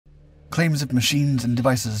Claims of machines and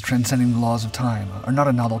devices transcending the laws of time are not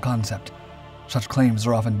a novel concept. Such claims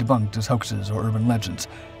are often debunked as hoaxes or urban legends,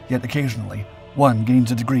 yet occasionally, one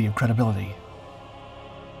gains a degree of credibility.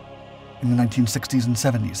 In the 1960s and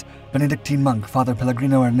 70s, Benedictine monk Father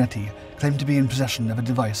Pellegrino Ernetti claimed to be in possession of a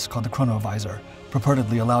device called the Chronovisor,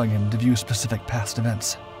 purportedly allowing him to view specific past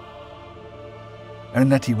events.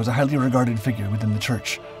 Ernetti was a highly regarded figure within the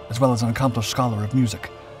church, as well as an accomplished scholar of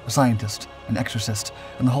music, a scientist, an exorcist,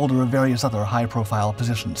 and the holder of various other high-profile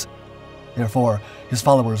positions. Therefore, his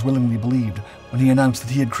followers willingly believed when he announced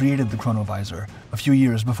that he had created the Chronovisor a few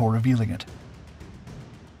years before revealing it.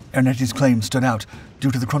 Ernetti's claim stood out due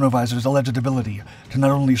to the Chronovisor's alleged ability to not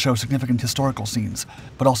only show significant historical scenes,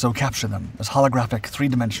 but also capture them as holographic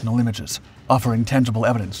three-dimensional images, offering tangible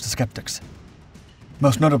evidence to skeptics.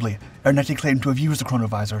 Most notably, Ernetti claimed to have used the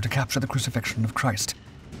Chronovisor to capture the crucifixion of Christ,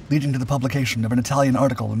 leading to the publication of an Italian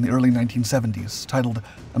article in the early 1970s titled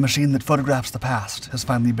 "A Machine That Photographs the Past Has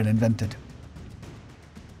Finally Been Invented."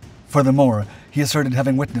 Furthermore, he asserted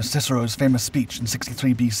having witnessed Cicero's famous speech in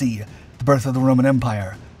 63 BC, the birth of the Roman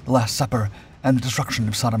Empire, the Last Supper, and the destruction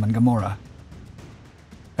of Sodom and Gomorrah.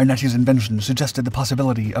 Ernetti's invention suggested the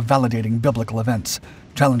possibility of validating biblical events,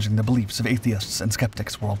 challenging the beliefs of atheists and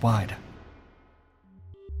skeptics worldwide.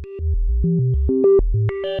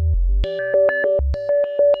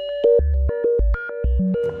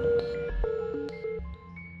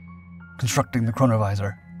 Constructing the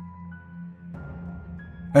Chronovisor.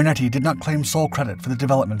 Ernetti did not claim sole credit for the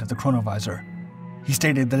development of the Chronovisor. He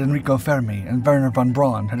stated that Enrico Fermi and Werner von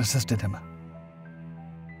Braun had assisted him.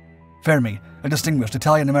 Fermi, a distinguished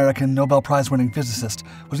Italian-American Nobel Prize-winning physicist,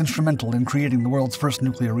 was instrumental in creating the world's first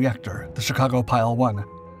nuclear reactor, the Chicago Pile 1.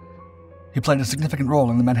 He played a significant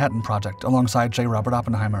role in the Manhattan Project alongside J. Robert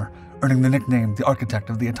Oppenheimer, earning the nickname the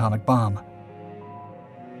architect of the atomic bomb.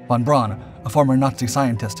 Von Braun, a former Nazi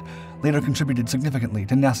scientist, later contributed significantly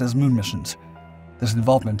to NASA's moon missions. This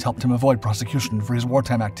involvement helped him avoid prosecution for his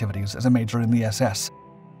wartime activities as a major in the SS.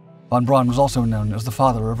 Von Braun was also known as the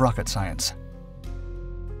father of rocket science.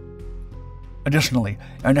 Additionally,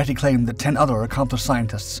 Ernetti claimed that 10 other accomplished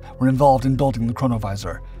scientists were involved in building the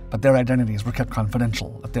Chronovisor, but their identities were kept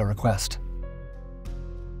confidential at their request.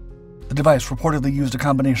 The device reportedly used a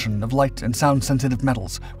combination of light and sound-sensitive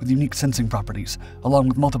metals with unique sensing properties, along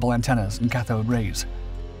with multiple antennas and cathode rays.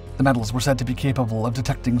 The metals were said to be capable of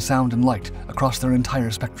detecting sound and light across their entire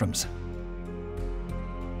spectrums.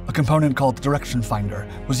 A component called the direction finder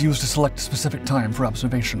was used to select a specific time for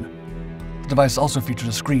observation. The device also featured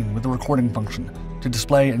a screen with a recording function to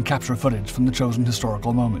display and capture footage from the chosen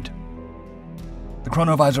historical moment. The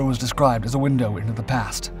Chronovisor was described as a window into the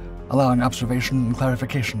past, allowing observation and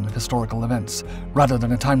clarification of historical events, rather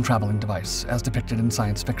than a time-traveling device as depicted in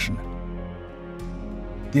science fiction.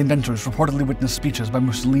 The inventors reportedly witnessed speeches by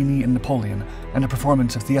Mussolini and Napoleon, and a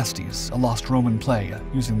performance of Thyestes, a lost Roman play,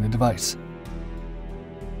 using the device.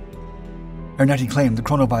 Ernetti claimed the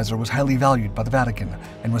Chronovisor was highly valued by the Vatican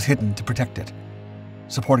and was hidden to protect it.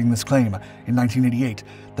 Supporting this claim, in 1988,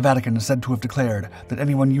 the Vatican is said to have declared that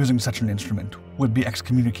anyone using such an instrument would be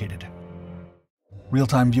excommunicated.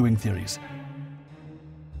 Real-time viewing theories.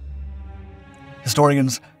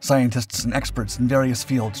 Historians, scientists, and experts in various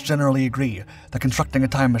fields generally agree that constructing a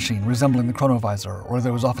time machine resembling the Chronovisor, or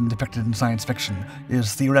those often depicted in science fiction,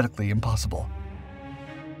 is theoretically impossible.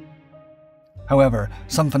 However,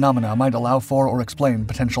 some phenomena might allow for or explain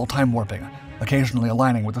potential time warping, occasionally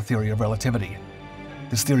aligning with the theory of relativity.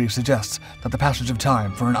 This theory suggests that the passage of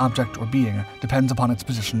time for an object or being depends upon its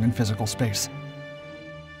position in physical space.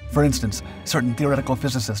 For instance, certain theoretical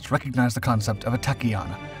physicists recognize the concept of a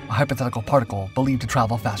tachyon, a hypothetical particle believed to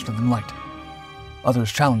travel faster than light.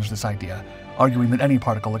 Others challenge this idea, arguing that any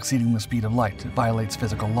particle exceeding the speed of light violates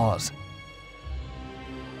physical laws.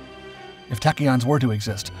 If tachyons were to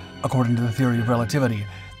exist, according to the theory of relativity,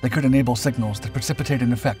 they could enable signals that precipitate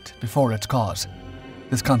an effect before its cause.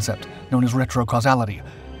 This concept, known as retrocausality,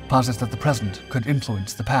 posits that the present could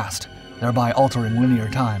influence the past, thereby altering linear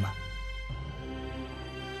time.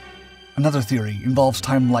 Another theory involves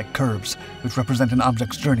time-like curves, which represent an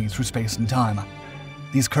object's journey through space and time.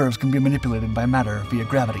 These curves can be manipulated by matter via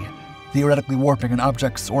gravity, theoretically warping an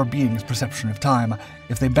object's or being's perception of time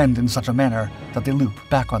if they bend in such a manner that they loop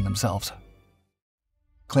back on themselves.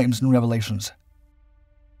 Claims and revelations.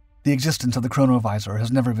 The existence of the Chronovisor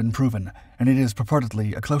has never been proven, and it is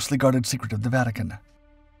purportedly a closely guarded secret of the Vatican.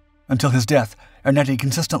 Until his death, Ernetti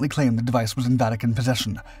consistently claimed the device was in Vatican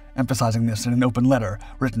possession, emphasizing this in an open letter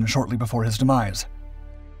written shortly before his demise.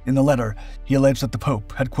 In the letter, he alleged that the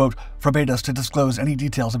Pope had, quote, forbade us to disclose any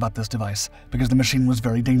details about this device because the machine was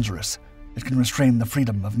very dangerous. It can restrain the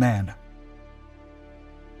freedom of man.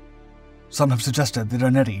 Some have suggested that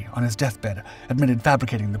Ernetti, on his deathbed, admitted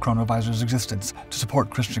fabricating the Chronovisor's existence to support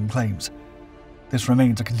Christian claims. This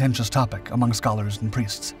remains a contentious topic among scholars and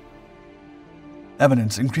priests.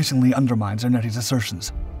 Evidence increasingly undermines Ernetti's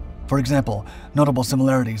assertions. For example, notable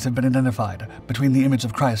similarities have been identified between the image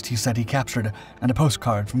of Christ he said he captured and a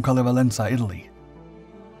postcard from Collevalenza, Italy.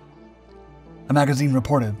 A magazine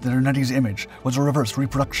reported that Ernetti's image was a reverse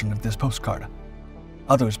reproduction of this postcard.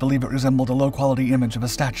 Others believe it resembled a low-quality image of a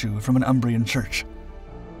statue from an Umbrian church.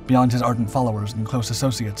 Beyond his ardent followers and close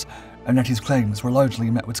associates, Ernetti's claims were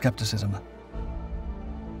largely met with skepticism.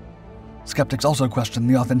 Skeptics also question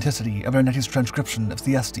the authenticity of Ernetti's transcription of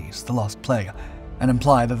Thyestes, the Lost Play, and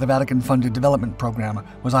imply that the Vatican-funded development program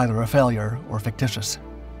was either a failure or fictitious.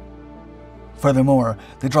 Furthermore,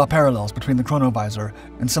 they draw parallels between the Chronovisor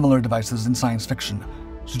and similar devices in science fiction,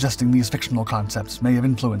 suggesting these fictional concepts may have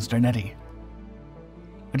influenced Ernetti.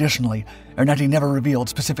 Additionally, Ernetti never revealed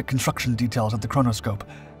specific construction details of the chronoscope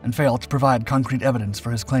and failed to provide concrete evidence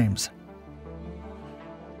for his claims.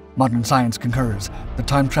 Modern science concurs that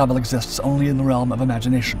time travel exists only in the realm of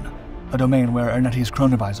imagination, a domain where Ernetti's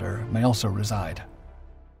Chronovisor may also reside.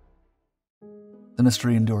 The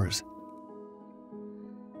mystery endures.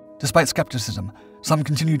 Despite skepticism, some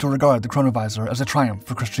continue to regard the Chronovisor as a triumph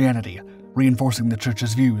for Christianity, reinforcing the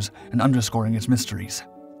Church's views and underscoring its mysteries.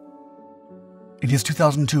 In his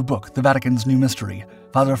 2002 book, The Vatican's New Mystery,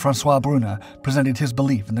 Father Francois Bruna presented his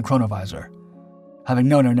belief in the Chronovisor. Having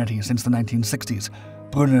known Ernetti since the 1960s,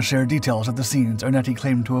 Bruna shared details of the scenes Ernetti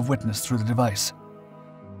claimed to have witnessed through the device.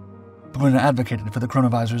 Bruna advocated for the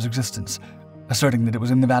Chronovisor's existence, asserting that it was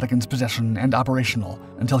in the Vatican's possession and operational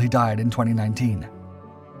until he died in 2019.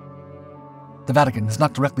 The Vatican has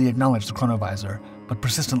not directly acknowledged the Chronovisor, but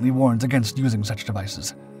persistently warns against using such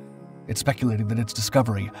devices. It's speculated that its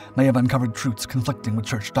discovery may have uncovered truths conflicting with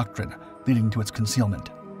church doctrine, leading to its concealment.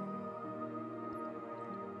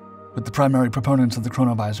 With the primary proponents of the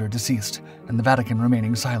Chronovisor deceased and the Vatican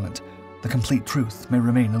remaining silent, the complete truth may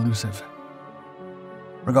remain elusive.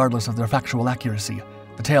 Regardless of their factual accuracy,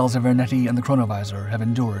 the tales of Ernetti and the Chronovisor have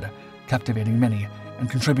endured, captivating many and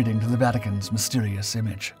contributing to the Vatican's mysterious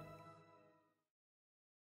image.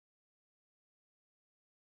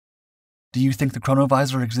 Do you think the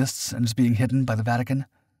Chronovisor exists and is being hidden by the Vatican?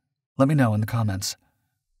 Let me know in the comments.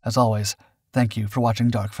 As always, thank you for watching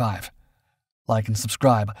Dark 5. Like and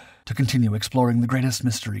subscribe to continue exploring the greatest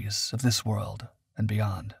mysteries of this world and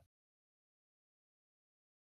beyond.